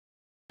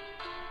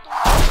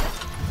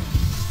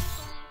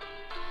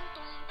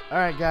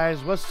Alright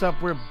guys, what's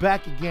up? We're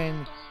back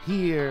again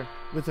here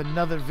with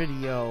another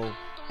video,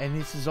 and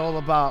this is all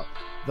about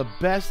the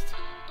best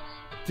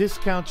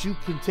discounts you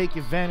can take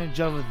advantage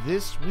of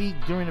this week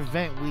during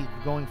event week,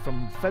 going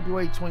from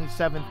February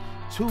 27th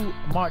to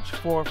March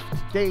 4th.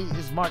 Today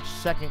is March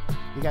 2nd.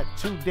 You got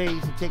 2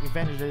 days to take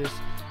advantage of this,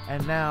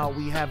 and now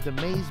we have the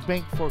Maze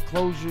Bank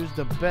foreclosures,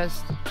 the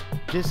best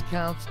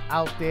discounts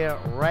out there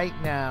right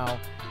now,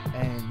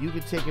 and you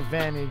can take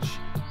advantage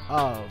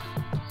of.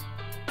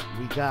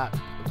 We got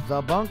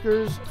the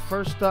bunkers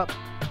first up,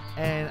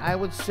 and I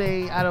would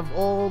say out of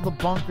all the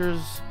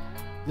bunkers,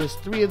 there's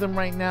 3 of them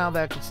right now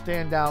that could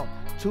stand out.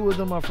 2 of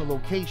them are for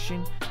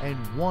location, and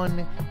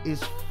 1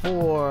 is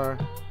for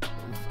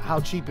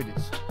how cheap it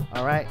is.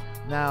 All right,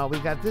 now we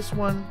got this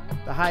one.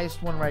 The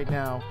highest one right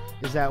now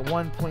is at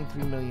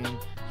 1.3 million.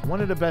 It's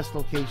one of the best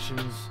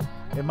locations,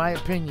 in my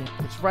opinion.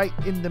 It's right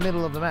in the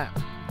middle of the map.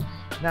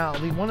 Now,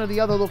 one of the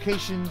other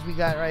locations we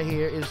got right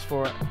here is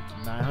for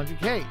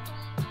 900K.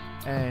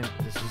 And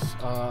this is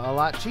a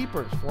lot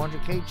cheaper. It's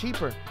 400K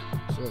cheaper.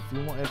 So if you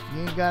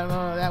ain't got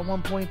that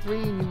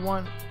 1.3 and you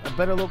want a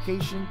better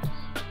location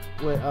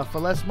with for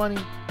less money,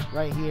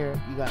 right here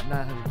you got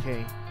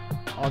 900K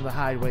on the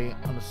highway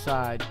on the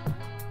side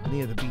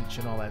near the beach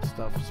and all that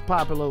stuff. It's a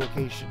popular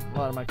location. A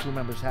lot of my crew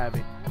members have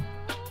it.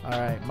 All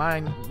right,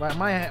 my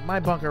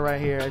bunker right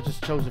here, I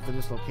just chose it for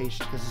this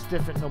location because it's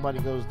different. Nobody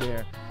goes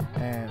there,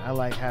 and I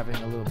like having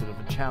a little bit of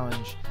a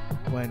challenge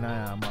when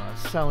I'm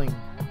selling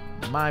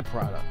my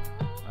product.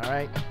 All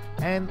right,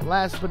 and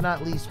last but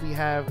not least, we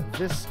have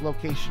this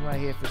location right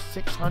here for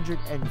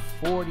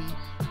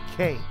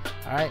 640K.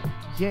 all right,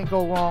 you can't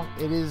go wrong.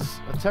 It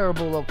is a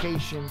terrible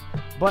location,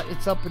 but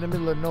it's up in the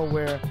middle of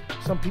nowhere.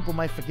 Some people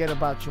might forget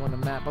about you on the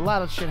map. A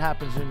lot of shit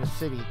happens in the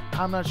city.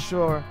 I'm not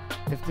sure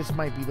if this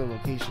might be the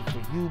location for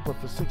you, but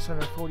for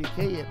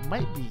 640K it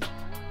might be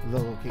the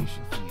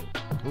location for you.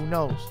 Who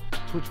knows?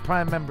 Twitch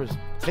Prime members,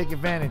 take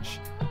advantage.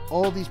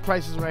 All these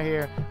prices right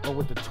here are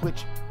with the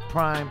Twitch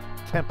Prime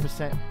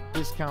 10%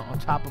 discount on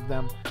top of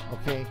them.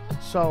 Okay,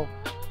 so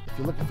if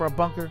you're looking for a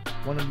bunker,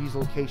 one of these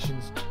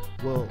locations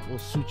will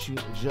suit you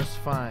just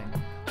fine.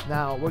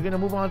 Now we're gonna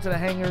move on to the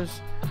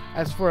hangars.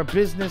 As for a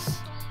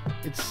business,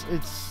 it's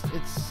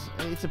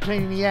a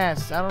pain in the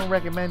ass. I don't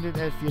recommend it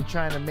if you're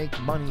trying to make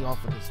money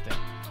off of this thing,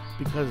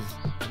 because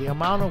the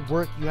amount of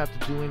work you have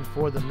to do in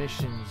for the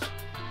missions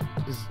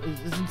is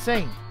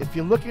insane. If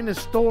you're looking to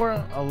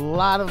store a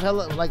lot of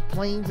like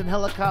planes and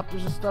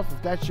helicopters and stuff,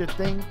 if that's your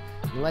thing,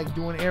 you like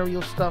doing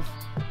aerial stuff,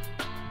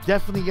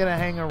 definitely get a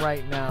hangar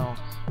right now.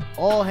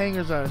 All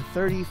hangars are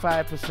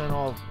 35%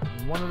 off.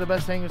 One of the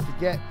best hangars to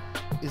get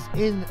is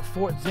in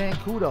Fort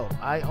Zancudo.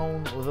 I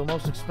own the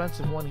most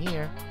expensive one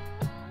here,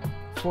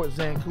 Fort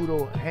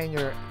Zancudo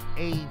Hangar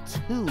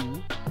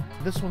A2.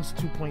 This one's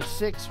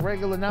 2.6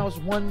 regular. Now it's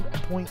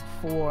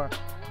 $1.4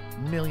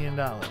 million,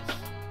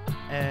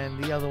 and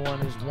the other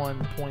one is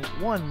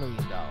 $1.1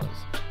 million.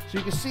 So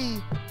you can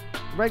see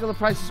regular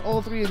prices.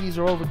 All 3 of these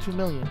are over $2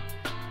 million,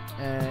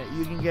 and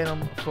you can get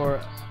them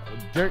for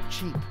dirt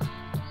cheap,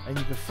 and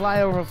you can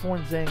fly over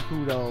Fort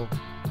Zancudo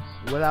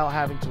without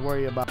having to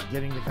worry about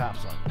getting the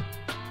cops on you.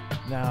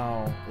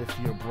 Now, if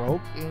you're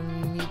broke and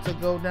you need to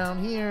go down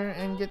here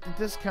and get the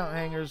discount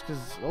hangars,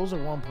 because those are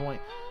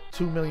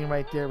 1.2 million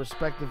right there,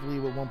 respectively,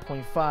 with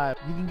 1.5,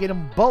 you can get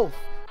them both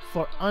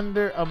for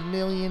under $1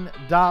 million.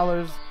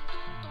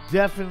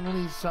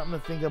 Definitely something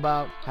to think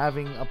about,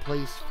 having a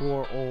place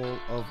for all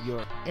of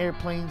your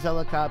airplanes,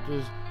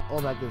 helicopters, all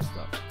that good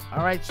stuff.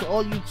 All right, so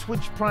all you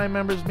Twitch Prime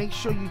members, make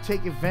sure you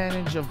take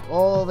advantage of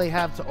all they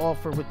have to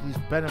offer with these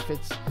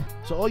benefits.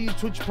 So all you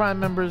Twitch Prime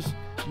members,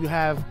 you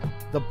have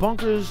the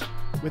bunkers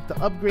with the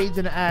upgrades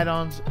and the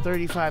add-ons,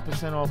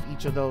 35% off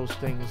each of those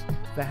things.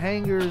 The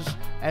hangars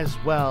as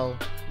well,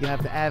 you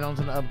have the add-ons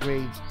and the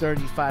upgrades,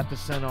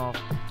 35% off.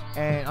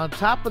 And on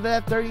top of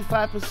that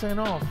 35%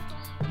 off,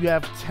 you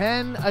have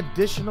 10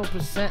 additional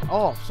 %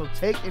 off. So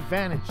take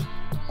advantage.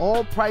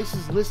 All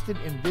prices listed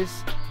in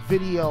this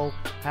video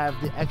have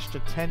the extra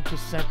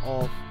 10%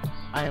 off.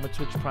 I am a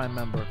Twitch Prime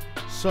member,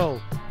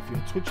 so if you're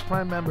a Twitch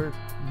Prime member,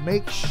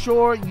 make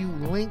sure you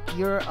link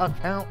your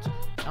account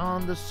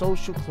on the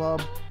social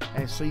club,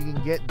 and so you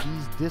can get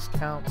these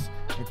discounts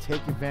and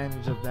take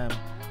advantage of them.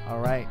 All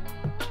right,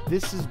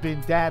 this has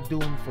been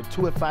DabDoulem for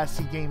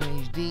 2FIC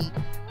Gaming HD,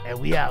 and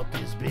we out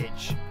this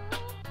bitch.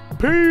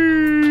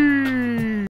 Peace.